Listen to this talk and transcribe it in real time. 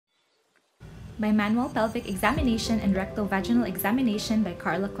Bimanual Pelvic Examination and Rectovaginal Examination by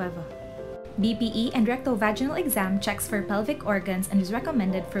Carla Cueva. BPE and rectovaginal exam checks for pelvic organs and is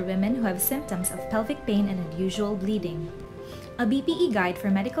recommended for women who have symptoms of pelvic pain and unusual bleeding. A BPE guide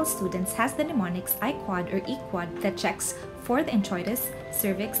for medical students has the mnemonics I-quad or E-quad that checks for the introitus,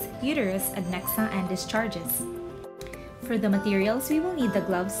 cervix, uterus, adnexa, and discharges. For the materials, we will need the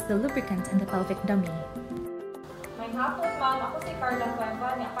gloves, the lubricant, and the pelvic dummy. May hapon, ma'am. Ako si Carla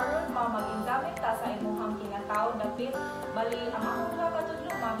Cueva. Nya karon, ma'am, mag-examine ta sa imuhang kinatawag dapit. Bali, ang akong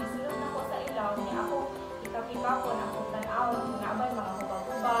kakatudlo, ma'am, isulod na ko sa ilaw. Nya ako, ikakita ko na akong tanaw. Kung naabay mga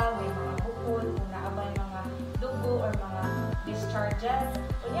hubag-hubag, may mga bukol, kung naabay mga dugo or mga discharges.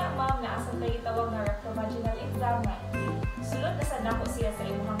 Kunya, ma'am, naasang tayo tawag na rectovaginal exam na sulod na sa nako siya sa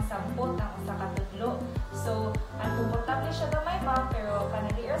imuhang sampot ang sa katudlo. So, uncomfortable siya gamay, ma'am, pero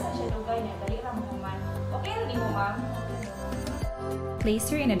kanadiir sa siya dugay niya, dali ra mo man. Okay rin mo, ma'am? Place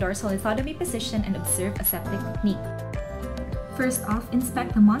her in a dorsal lithotomy position and observe a septic technique. First off,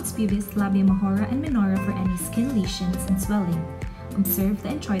 inspect the mons pubis, labia majora, and minora for any skin lesions and swelling. Observe the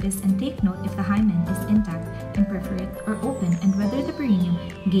introitus and take note if the hymen is intact, imperforate, or open, and whether the perineum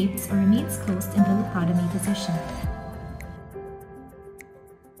gapes or remains closed in the lithotomy position.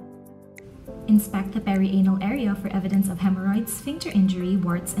 Inspect the perianal area for evidence of hemorrhoids, sphincter injury,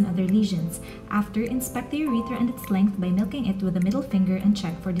 warts, and other lesions. After, inspect the urethra and its length by milking it with the middle finger and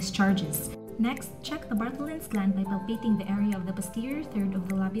check for discharges. Next, check the Bartholin's gland by palpating the area of the posterior third of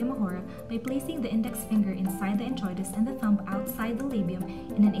the labia majora by placing the index finger inside the introitus and the thumb outside the labium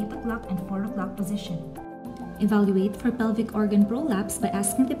in an 8 o'clock and 4 o'clock position. Evaluate for pelvic organ prolapse by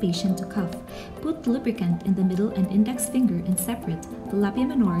asking the patient to cuff. Put lubricant in the middle and index finger and separate the labia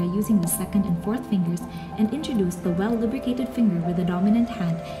minora using the second and fourth fingers and introduce the well-lubricated finger with the dominant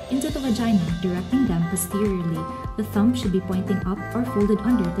hand into the vagina, directing them posteriorly. The thumb should be pointing up or folded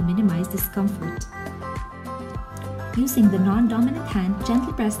under to minimize discomfort. Using the non-dominant hand,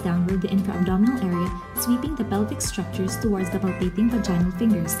 gently press downward the infra-abdominal area, sweeping the pelvic structures towards the palpating vaginal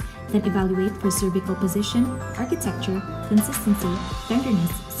fingers. Then evaluate for cervical position, architecture, consistency,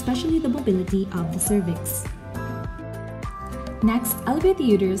 tenderness, especially the mobility of the cervix. Next, elevate the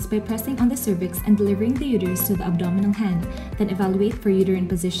uterus by pressing on the cervix and delivering the uterus to the abdominal hand. Then evaluate for uterine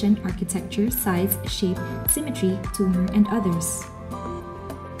position, architecture, size, shape, symmetry, tumor, and others.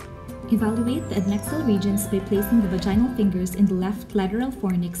 Evaluate the adnexal regions by placing the vaginal fingers in the left lateral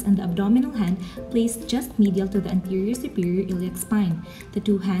fornix and the abdominal hand placed just medial to the anterior superior iliac spine. The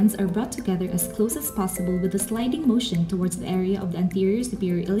two hands are brought together as close as possible with a sliding motion towards the area of the anterior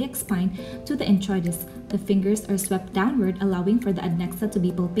superior iliac spine to the introitus. The fingers are swept downward, allowing for the adnexa to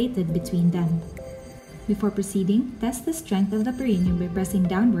be palpated between them. Before proceeding, test the strength of the perineum by pressing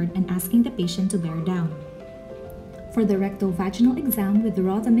downward and asking the patient to bear down. For the rectovaginal exam,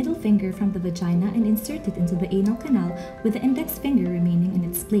 withdraw the middle finger from the vagina and insert it into the anal canal with the index finger remaining in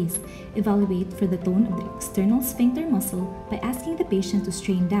its place. Evaluate for the tone of the external sphincter muscle by asking the patient to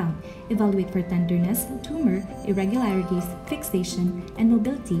strain down. Evaluate for tenderness, tumor, irregularities, fixation, and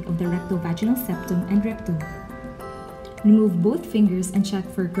mobility of the rectovaginal septum and rectum. Remove both fingers and check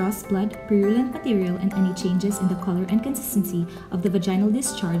for gross blood, purulent material, and any changes in the color and consistency of the vaginal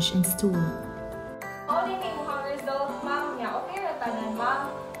discharge and stool.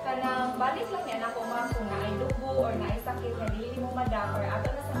 Balik lang yan ako, ma'am, kung naay dugo or naay sakit na dili mo madak or ato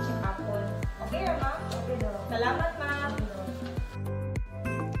na sa check-upon. Okay, ma'am? Okay, salamat, ma'am.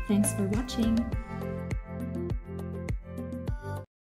 Thanks for watching.